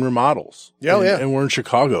are in remodels. And we're in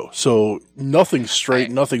Chicago. So nothing's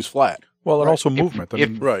straight, nothing's flat. Well, and also movement.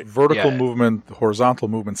 Vertical movement, horizontal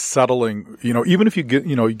movement, settling. Even if you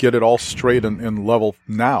get it all straight and level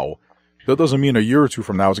now, that doesn't mean a year or two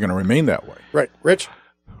from now it's going to remain that way. Right. Rich?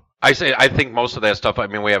 I think most of that stuff,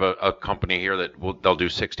 we have a company here that they'll do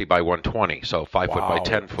 60 by 120, so 5 foot by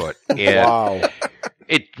 10 foot. And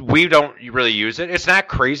we don't really use it. It's not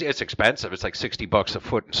crazy. It's expensive. It's like $60 a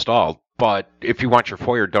foot installed. But if you want your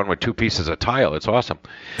foyer done with 2 pieces of tile, it's awesome.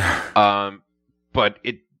 But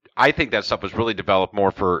I think that stuff was really developed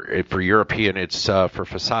more for European. It's for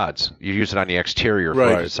facades. You use it on the exterior for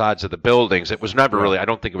the facades of the buildings. It was never really. I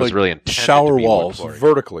don't think it was really intended shower to be walls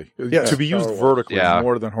vertically. To be used vertically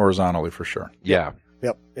more than horizontally for sure. Yeah.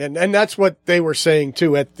 Yep. And that's what they were saying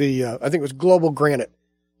too at the I think it was Global Granite.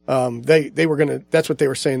 They were gonna. That's what they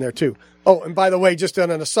were saying there too. Oh, and by the way, just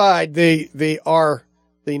on an aside, the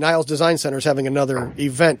Niles Design Center is having another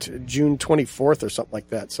event June 24th or something like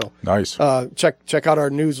that. So nice. Check out our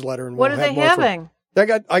newsletter. And what are they having?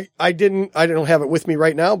 I don't have it with me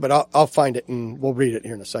right now, but I'll find it and we'll read it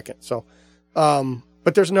here in a second. So,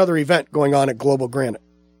 but there's another event going on at Global Granite,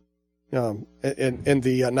 in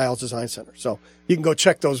the Niles Design Center. So you can go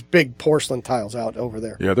check those big porcelain tiles out over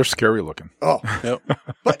there. Yeah, they're scary looking. Oh, yep.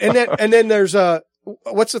 and then there's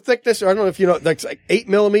what's the thickness? I don't know if you know, like 8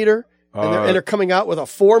 millimeter. And they're coming out with a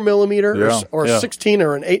 4 millimeter or 16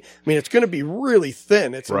 or an 8. It's going to be really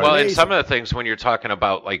thin. It's well, and some of the things when you're talking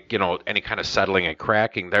about any kind of settling and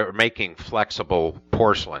cracking, they're making flexible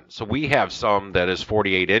porcelain. So we have some that is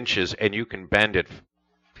 48 inches, and you can bend it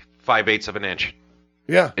 5/8 of an inch.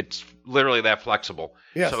 Yeah, it's literally that flexible.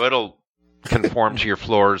 Yeah, so it'll conform to your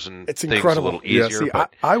floors and it's things incredible. A little easier. Yeah,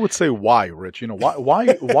 see, I would say why, Rich?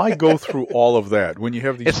 Why go through all of that when you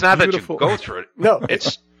have these? It's not beautiful... that you go through it. No,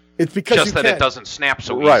 It's because just that it doesn't snap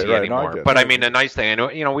so easy anymore. No, but the nice thing,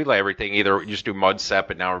 we lay everything either you just do mud sep,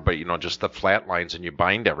 but now everybody, just the flat lines, and you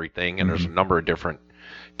bind everything, and there's a number of different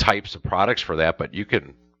types of products for that. But you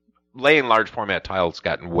can laying large format tiles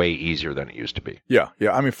gotten way easier than it used to be. Yeah.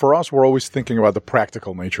 For us, we're always thinking about the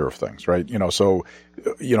practical nature of things, right? So,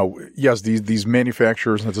 yes, these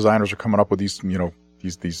manufacturers and the designers are coming up with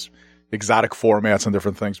these exotic formats and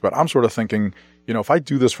different things. But I'm sort of thinking, if I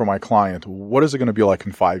do this for my client, what is it going to be like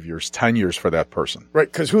in 5 years, 10 years for that person?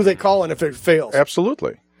 Right, because who they calling if it fails?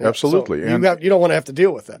 Absolutely. Yeah, absolutely. So you don't want to have to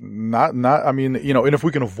deal with that. And if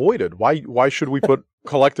we can avoid it, why should we put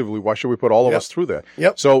collectively, why should we put all of us through that?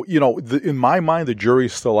 Yep. So, in my mind, the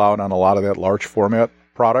jury's still out on a lot of that large format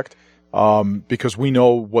product. Because we know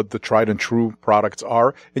what the tried and true products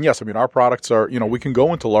are. And yes, our products are, we can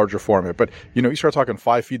go into larger format, but, you start talking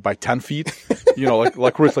 5 feet by 10 feet,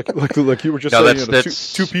 like Chris, like you were just saying,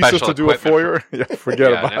 two pieces to do a foyer.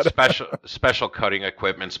 Forget about it. Special cutting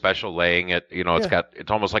equipment, special laying it,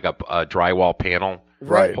 it's almost like a drywall panel.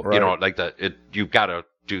 Right. You've got to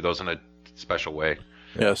do those in a special way.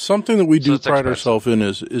 Yeah. Something that we do pride ourselves in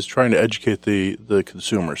is trying to educate the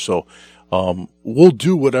consumer. So, we'll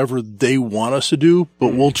do whatever they want us to do,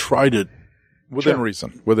 but we'll try to Within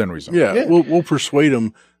reason. Yeah. We'll persuade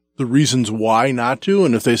them the reasons why not to,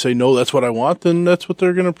 and if they say no, that's what I want, then that's what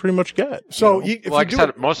they're going to pretty much get. So, like I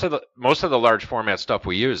said, most of the large format stuff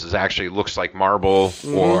we use is actually looks like marble,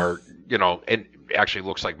 or it actually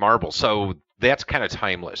looks like marble. So that's kind of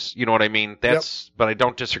timeless. You know what I mean? But I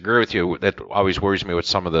don't disagree with you. That always worries me with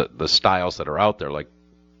some of the styles that are out there. Like,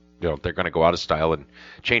 they're going to go out of style, and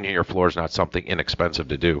changing your floor is not something inexpensive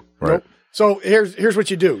to do. Right. Nope. So here's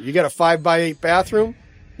what you do. You got a 5x8 bathroom.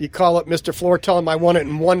 You call up Mr. Floor, tell them I want it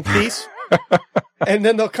in one piece. And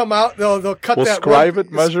then they'll come out, they'll cut we'll that. Scribe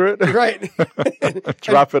it, measure it. Right.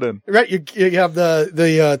 Drop it in. Right. You have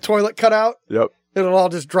the toilet cut out. Yep. It'll all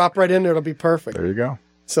just drop right in there. It'll be perfect. There you go.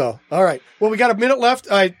 So, all right. Well, we got a minute left.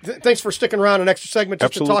 Thanks for sticking around an extra segment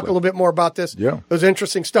just to talk a little bit more about this. Yeah. It was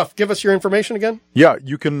interesting stuff. Give us your information again. Yeah,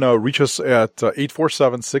 you can reach us at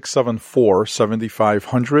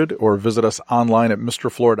 847-674-7500 or visit us online at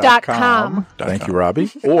mrfloor.com. Thank you, Robbie.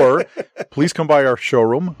 Or please come by our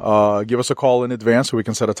showroom. Give us a call in advance so we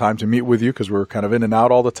can set a time to meet with you because we're kind of in and out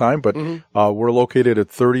all the time. But we're located at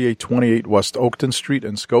 3828 West Oakton Street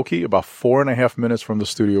in Skokie, about 4.5 minutes from the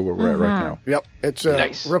studio where we're at right now. Yep. It's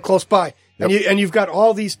nice. Real close by. Yep. And you've got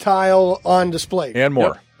all these tile on display. And more.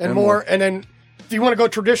 Yep. And more. And then if you want to go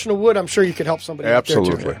traditional wood, I'm sure you could help somebody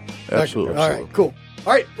Absolutely. out there too. Absolutely. All right, cool.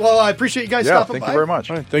 All right, well, I appreciate you guys stopping by. Thank you very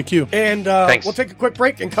much. All right, thank you. And Thanks. We'll take a quick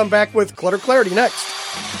break and come back with Clutter Clarity next.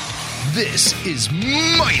 This is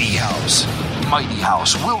Mighty House. Mighty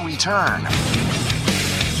House will return.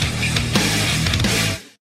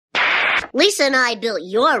 Lisa and I built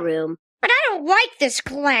your room. But I don't like this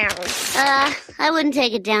clown. I wouldn't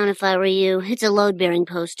take it down if I were you. It's a load-bearing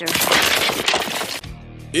poster.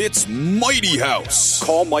 It's Mighty House.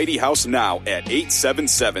 Call Mighty House now at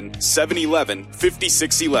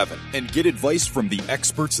 877-711-5611 and get advice from the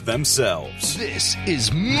experts themselves. This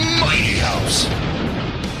is Mighty House.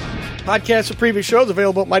 Podcasts of previous shows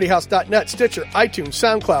available at mightyhouse.net, Stitcher, iTunes,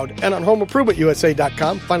 SoundCloud, and on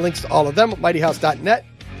HomeImprovementUSA.com. Find links to all of them at mightyhouse.net.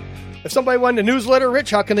 If somebody wanted a newsletter, Rich,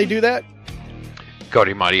 how can they do that? Go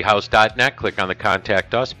to mightyhouse.net, click on the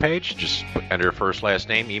Contact Us page, just enter your first, last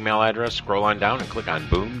name, email address, scroll on down, and click on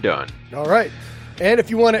Boom, done. All right. And if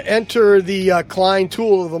you want to enter the Klein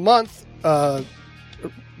Tool of the Month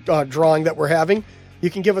drawing that we're having, you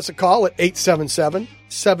can give us a call at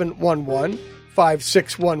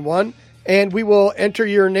 877-711-5611, and we will enter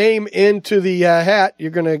your name into the hat.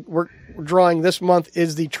 We're drawing this month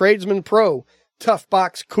is the Tradesman Pro Tough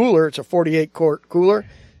Box Cooler. It's a 48-quart cooler,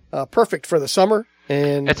 perfect for the summer.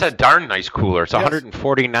 And it's a darn nice cooler. It's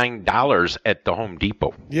 $149 at the Home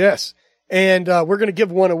Depot. Yes. And we're going to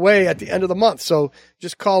give one away at the end of the month. So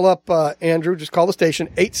just call up, Andrew, just call the station,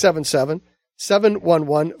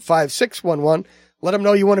 877-711-5611. Let them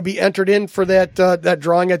know you want to be entered in for that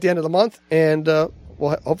drawing at the end of the month. And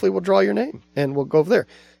hopefully we'll draw your name, and we'll go over there.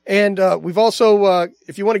 And we've also,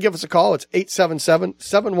 if you want to give us a call, it's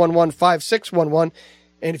 877-711-5611.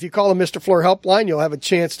 And if you call the Mr. Floor helpline, you'll have a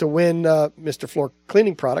chance to win Mr. Floor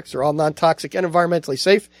cleaning products. They're all non-toxic and environmentally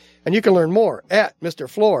safe. And you can learn more at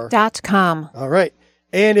MrFloor.com. All right.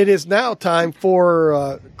 And it is now time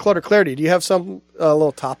for Clutter Clarity. Do you have some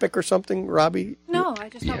little topic or something, Robbie? No, I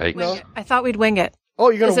just thought we'd wing it. I thought we'd wing it.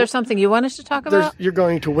 Oh, you're going Is there something you want us to talk about? You're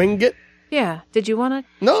going to wing it? Yeah. Did you want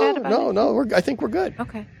to chat about it? No. I think we're good.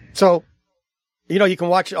 Okay. So, you can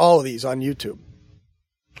watch all of these on YouTube.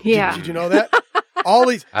 Yeah. Did you know that? All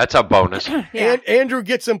these. That's a bonus. And Andrew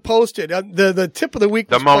gets them posted. The tip of the week.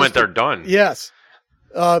 The moment they're done. Yes.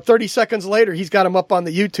 30 seconds later, he's got them up on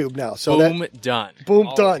the YouTube now. So done.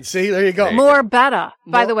 Boom, done. See, there you go. More better.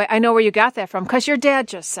 By the way, I know where you got that from because your dad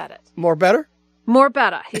just said it. More better? More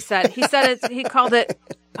better. He said it. He called it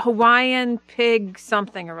Hawaiian pig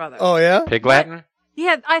something or other. Oh yeah, pig Latin.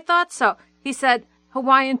 Yeah, I thought so. He said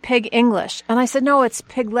Hawaiian pig English, and I said no, it's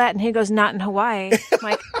pig Latin. He goes, not in Hawaii. I'm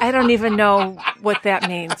like, I don't even know what that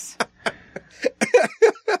means.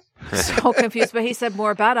 So confused, but he said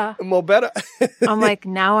more better. More better. I'm like,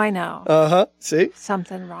 now I know. See?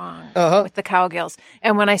 Something wrong with the cowgills.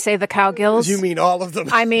 And when I say the cowgills, you mean all of them.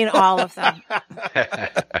 I mean all of them.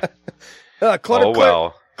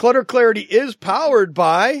 Clutter Clarity is powered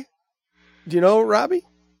by, do you know, Robbie?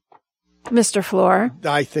 Mr. Floor.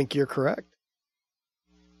 I think you're correct.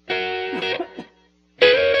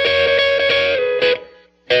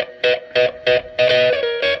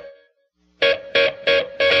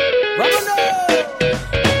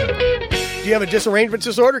 Do you have a disarrangement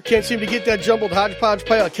disorder? Can't seem to get that jumbled hodgepodge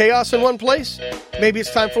pile of chaos in one place? Maybe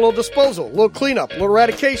it's time for a little disposal, a little cleanup, a little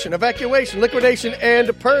eradication, evacuation, liquidation, and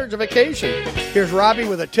purgification. Here's Robbie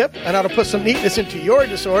with a tip on how to put some neatness into your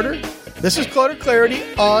disorder. This is Clutter Clarity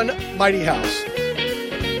on Mighty House.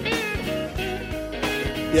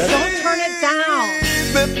 Yes. Don't turn it down.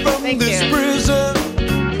 Thank you.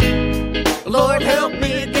 Lord, help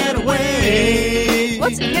me get away.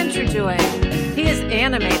 What's Andrew doing? He is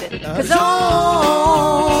animated. Because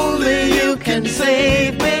only you can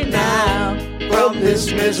save me now from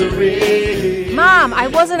this misery. Mom, I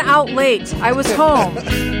wasn't out late. I was home.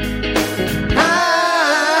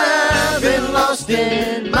 I've been lost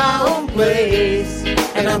in my own place,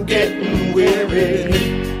 and I'm getting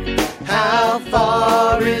weary. How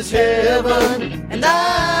far is heaven? And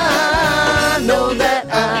I know that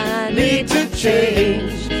I need to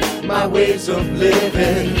change my ways of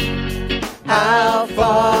living. How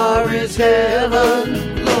far is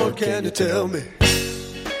heaven? Lord, can you tell me?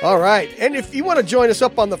 All right. And if you want to join us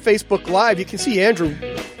up on the Facebook Live, you can see Andrew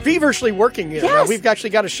feverishly working it. Yes. Now, we've actually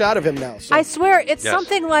got a shot of him now. So. I swear, it's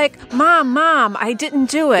something like, Mom, I didn't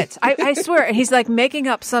do it. I swear. And he's like making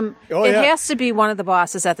up some, it has to be one of the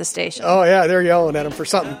bosses at the station. Oh, yeah, they're yelling at him for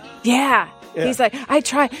something. Yeah. He's like, I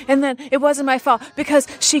tried, and then it wasn't my fault because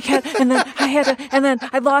she kept, and then I had to, and then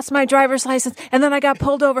I lost my driver's license, and then I got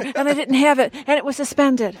pulled over, and I didn't have it, and it was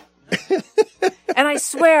suspended. And I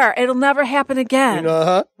swear it'll never happen again.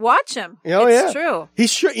 Watch him. Oh, it's true.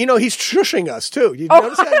 He's he's shushing us too. You Oh,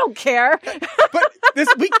 notice that? I don't care. But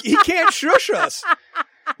he can't shush us.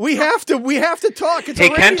 We have to talk. It's He a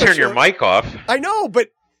radio can turn show. your mic off. I know, but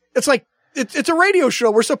it's like it's a radio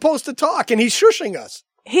show. We're supposed to talk, and he's shushing us.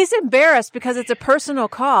 He's embarrassed because it's a personal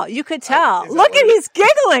call. You could tell. Look at he's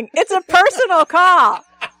giggling. It's a personal call.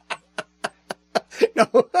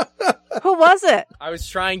 Who was it? I was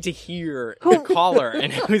trying to hear the caller,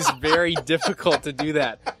 and it was very difficult to do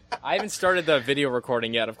that. I haven't started the video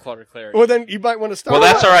recording yet of Clutter Clarity. Well, then you might want to start. Well,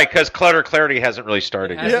 that's all right, because Clutter Clarity hasn't really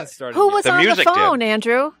started yet. Who was on the phone,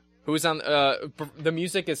 Andrew? Who was on the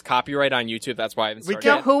music is copyright on YouTube. That's why I haven't started.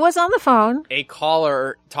 No, who was on the phone? A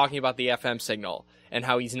caller talking about the FM signal and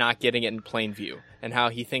how he's not getting it in Plainview and how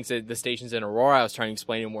he thinks that the station's in Aurora. I was trying to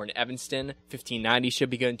explain to him we're in Evanston. 1590 should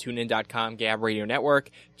be good. TuneIn.com, Gab Radio Network.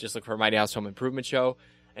 Just look for Mighty House Home Improvement Show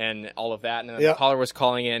and all of that. And then the caller was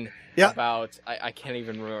calling in about I can't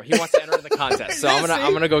even remember. He wants to enter the contest, so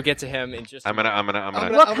I'm gonna go get to him in just. I'm gonna.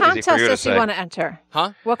 What contest does he want to enter?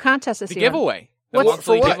 Huh? What contest is the he giveaway? What's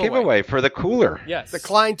for what? Giveaway for the cooler. Yes. The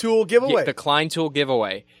Klein Tool giveaway. The Klein Tool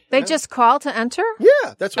giveaway. They just call to enter?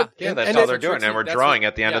 Yeah, that's what. Yeah, that's all they're doing, and we're drawing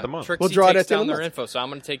at the end of the month. Trixie We'll draw it takes at the end down of the their month. info, so I'm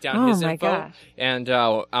going to take down his my info, gosh. and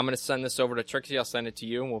I'm going to send this over to Trixie. I'll send it to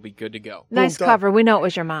you, and we'll be good to go. Nice cover. We know it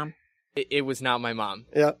was your mom. It was not my mom.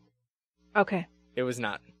 Yeah. Okay. It was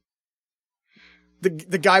not.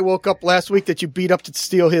 The guy woke up last week that you beat up to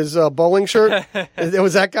steal his bowling shirt. It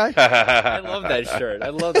was that guy? I love that shirt. I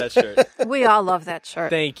love that shirt. We all love that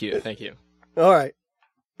shirt. Thank you. Thank you. All right.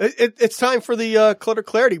 It's time for the Clutter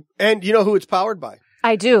Clarity. And you know who it's powered by?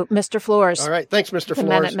 I do, Mr. Floors. All right. Thanks, Mr. The Floors.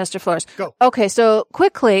 minute, Mr. Floors. Go. Okay, so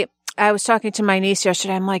quickly, I was talking to my niece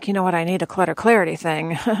yesterday. I'm like, you know what? I need a Clutter Clarity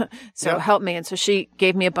thing. So help me. And so she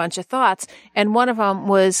gave me a bunch of thoughts. And one of them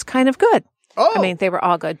was kind of good. Oh. I mean, they were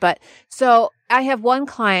all good. But so I have one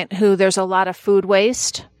client who there's a lot of food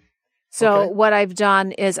waste. So what I've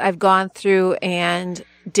done is I've gone through and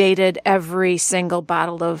dated every single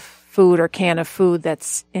bottle of food or can of food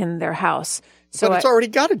that's in their house. So but it's already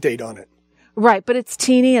got a date on it. Right, but it's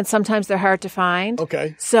teeny and sometimes they're hard to find.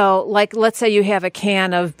 Okay. So, like, let's say you have a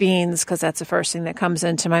can of beans, because that's the first thing that comes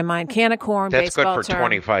into my mind. Can of corn, That's good baseball for term.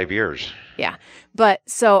 25 years. Yeah. But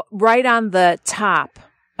so right on the top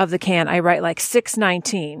of the can, I write like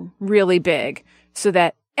 619, really big, so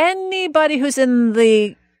that anybody who's in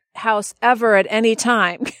the house ever at any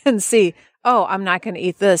time can see, oh, I'm not going to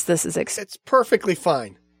eat this. This is It's perfectly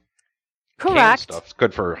fine. Canned correct. stuff's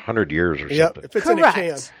good for 100 years or Yep. something. If it's Correct. in a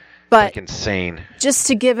can. But Like insane. just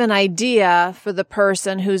to give an idea for the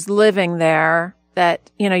person who's living there that,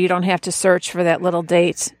 you know, you don't have to search for that little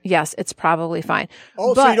date. Yes, it's probably fine.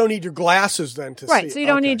 Oh, so you don't need your glasses then to see. Right, so you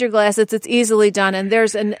don't need your glasses. It's easily done. And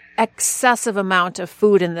there's an excessive amount of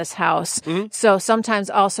food in this house. Mm-hmm. So sometimes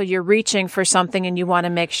also you're reaching for something and you want to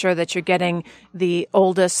make sure that you're getting the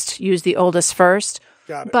oldest, use the oldest first.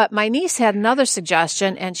 Got it. But my niece had another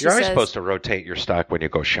suggestion and she You're always says supposed to rotate your stock when you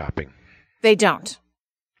go shopping. they don't.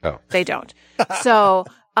 Oh. They don't. So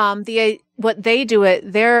what they do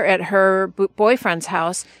there at her boyfriend's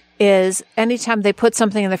house is anytime they put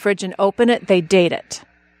something in the fridge and open it, they date it.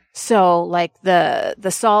 So like the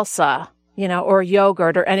salsa, you know, or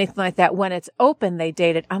yogurt or anything like that, when it's open, they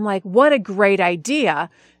date it. I'm like, what a great idea,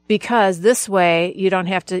 because this way you don't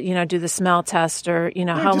have to, you know, do the smell test or, you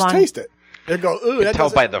know, how just long. taste it. They go, ooh, You that can tell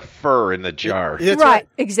doesn't- by the fur in the jar. Yeah, that's Right,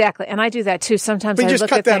 exactly. And I do that too. Sometimes We I can just look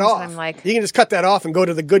cut at that things off. and I'm like, You can just cut that off and go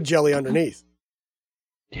to the good jelly underneath.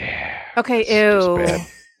 okay, ew.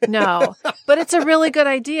 No, but it's a really good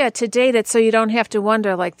idea to date it so you don't have to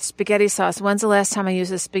wonder, like spaghetti sauce. When's the last time I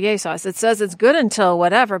used this spaghetti sauce? It says it's good until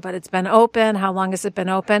whatever, but it's been open. How long has it been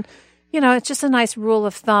open? You know, it's just a nice rule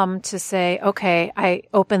of thumb to say, okay, I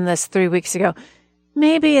opened this 3 weeks ago.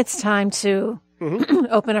 Maybe it's time to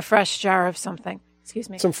open a fresh jar of something. Excuse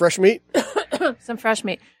me. Some fresh meat? Some fresh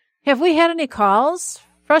meat. Have we had any calls,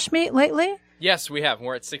 fresh meat, lately? Yes, we have.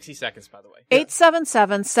 We're at 60 seconds, by the way.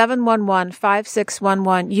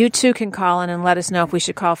 877-711-5611. You too can call in and let us know if we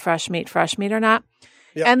should call fresh meat or not.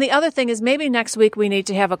 Yep. And the other thing is maybe next week we need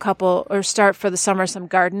to have a couple or start for the summer some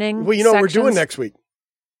gardening. Well, you know what we're sections. doing next week.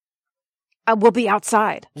 We'll be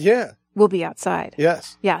outside. Yeah. We'll be outside.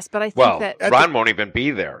 Yes. Yes, but I think Well, that... Ron won't even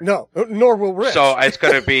be there. No, nor will Rich. So it's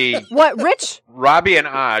going to be What, Rich? Robbie and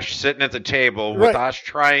Osh sitting at the table with Right. Osh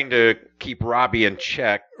trying to keep Robbie in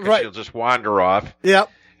check because Right. she'll just wander off. Yep.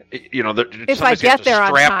 You know, If I somebody's get got to there on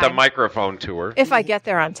strap the time. microphone to her. If I get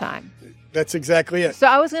there on time. That's exactly it. So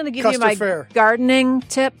I was going to give you Custer my Fair. gardening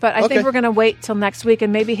tip, but I Okay. think we're going to wait till next week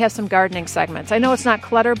and maybe have some gardening segments. I know it's not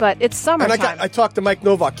clutter, but it's And summertime. I talked to Mike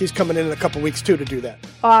Novak. He's coming in a couple weeks, too, to do that.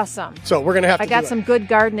 Awesome. So we're going to have to I got do some good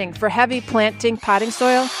gardening for heavy planting, potting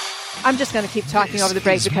soil. I'm just going to keep talking over the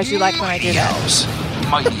break because you like when I do that.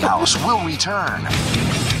 Mighty House will return.